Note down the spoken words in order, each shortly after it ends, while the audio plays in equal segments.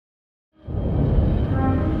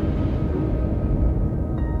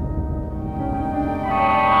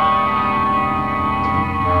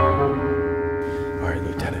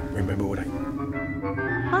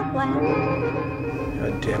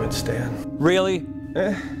Really?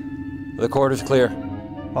 The court is clear.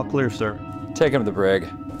 All clear, sir. Take him to the brig.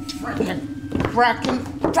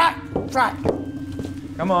 Track.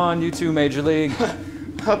 Come on, you two, Major League.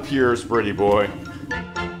 Up yours, pretty boy.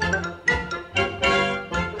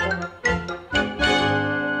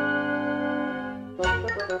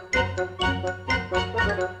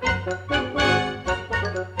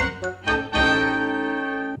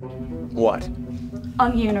 What?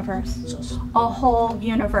 A universe. A whole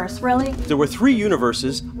universe, really? There were 3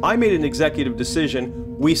 universes. I made an executive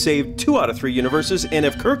decision. We saved 2 out of 3 universes, and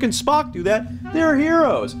if Kirk and Spock do that, they're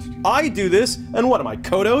heroes. I do this, and what am I,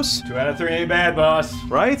 Kodos? 2 out of 3 ain't bad, boss.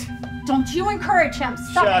 Right? Don't you encourage him.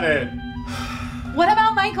 Stop Shut it. What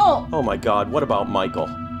about Michael? Oh my God, what about Michael?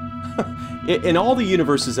 In all the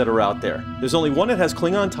universes that are out there, there's only one that has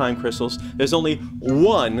Klingon time crystals. There's only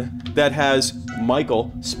one that has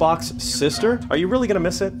Michael, Spock's sister. Are you really gonna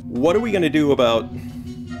miss it? What are we gonna do about,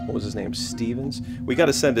 what was his name, Stevens? We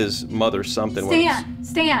gotta send his mother something.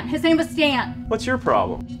 Stan. His name was Stan. What's your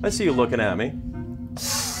problem? I see you looking at me.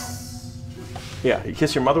 Yeah, you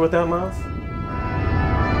kiss your mother with that mouth?